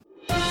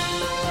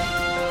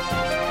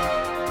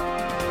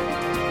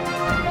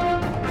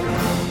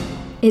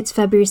It's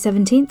February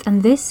 17th,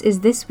 and this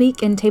is This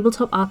Week in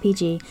Tabletop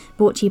RPG,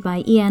 brought to you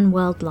by EN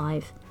World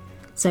Live.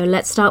 So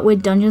let's start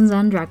with Dungeons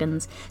 &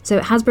 Dragons.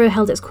 So Hasbro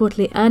held its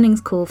quarterly earnings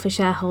call for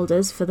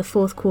shareholders for the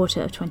fourth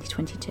quarter of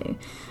 2022.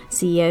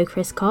 CEO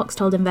Chris Cox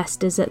told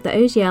investors that the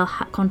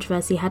OGL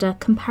controversy had a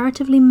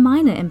comparatively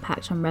minor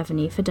impact on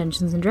revenue for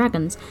Dungeons &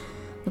 Dragons.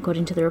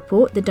 According to the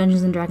report, the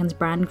Dungeons & Dragons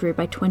brand grew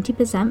by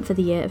 20% for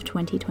the year of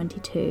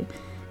 2022.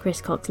 Chris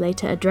Cox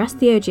later addressed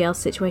the OGL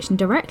situation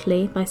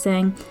directly by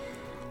saying,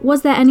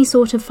 "Was there any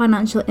sort of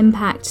financial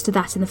impact to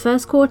that in the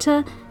first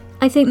quarter?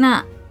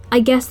 I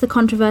guess the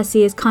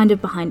controversy is kind of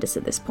behind us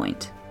at this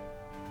point."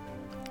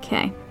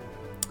 Okay.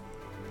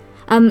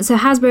 So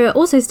Hasbro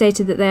also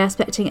stated that they are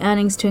expecting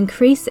earnings to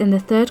increase in the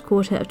third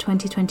quarter of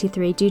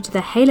 2023 due to the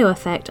halo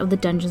effect of the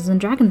Dungeons &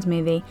 Dragons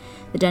movie.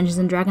 The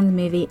Dungeons & Dragons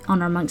movie,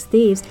 Honor Amongst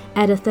Thieves,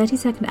 aired a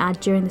 30-second ad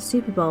during the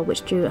Super Bowl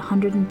which drew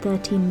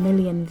 113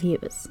 million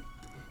viewers.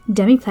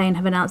 Demiplane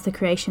have announced the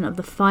creation of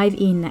the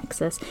 5e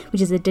Nexus,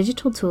 which is a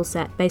digital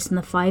toolset based on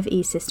the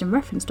 5e system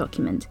reference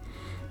document.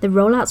 The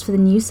rollouts for the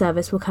new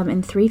service will come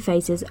in 3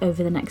 phases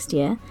over the next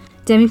year.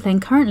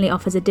 Demiplane currently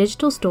offers a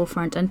digital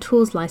storefront and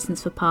tools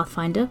license for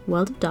Pathfinder,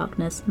 World of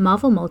Darkness,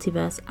 Marvel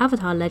Multiverse,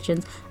 Avatar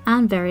Legends,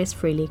 and various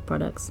Free League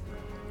products.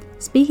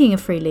 Speaking of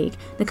Free League,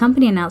 the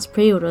company announced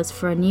pre-orders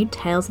for a new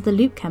Tales of the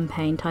Loop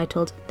campaign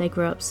titled They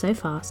Grew Up So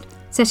Fast.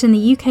 Set in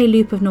the UK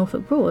loop of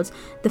Norfolk Broads,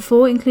 the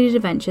 4 included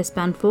adventures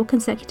span 4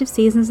 consecutive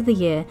seasons of the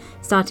year,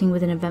 starting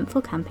with an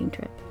eventful camping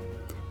trip.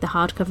 The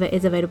hardcover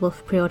is available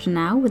for pre-order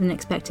now, with an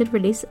expected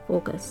release of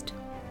August.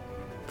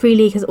 Free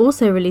League has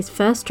also released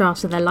first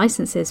drafts of their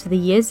licenses for the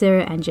Year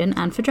Zero engine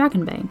and for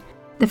Dragonbane.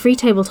 The free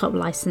tabletop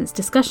license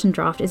discussion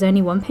draft is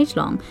only 1 page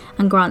long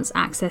and grants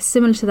access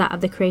similar to that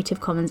of the Creative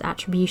Commons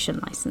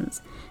Attribution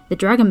license. The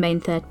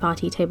Dragonbane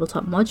third-party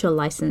tabletop module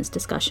license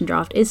discussion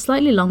draft is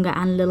slightly longer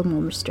and a little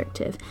more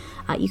restrictive.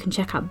 You can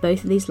check out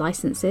both of these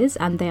licenses,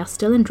 and they are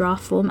still in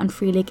draft form, and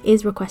Free League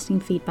is requesting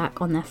feedback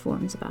on their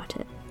forums about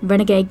it.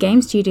 Renegade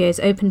Game Studios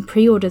opened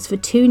pre-orders for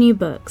 2 new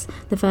books.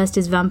 The first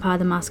is Vampire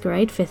the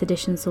Masquerade 5th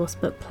edition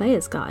sourcebook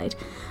Player's Guide.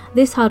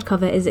 This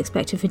hardcover is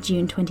expected for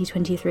June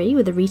 2023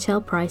 with a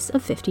retail price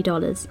of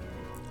 $50.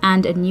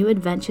 And a new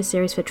adventure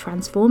series for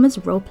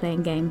Transformers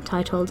role-playing game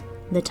titled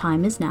The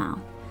Time Is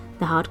Now.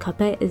 The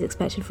hardcover is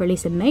expected for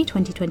release in May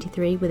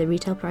 2023 with a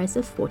retail price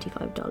of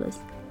 $45.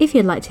 If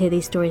you'd like to hear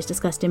these stories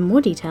discussed in more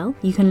detail,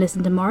 you can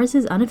listen to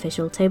Morris's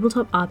unofficial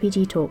tabletop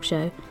RPG talk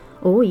show,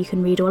 or you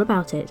can read all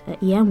about it at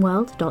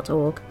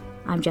enworld.org.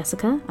 I'm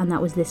Jessica, and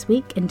that was This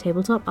Week in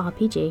Tabletop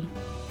RPG.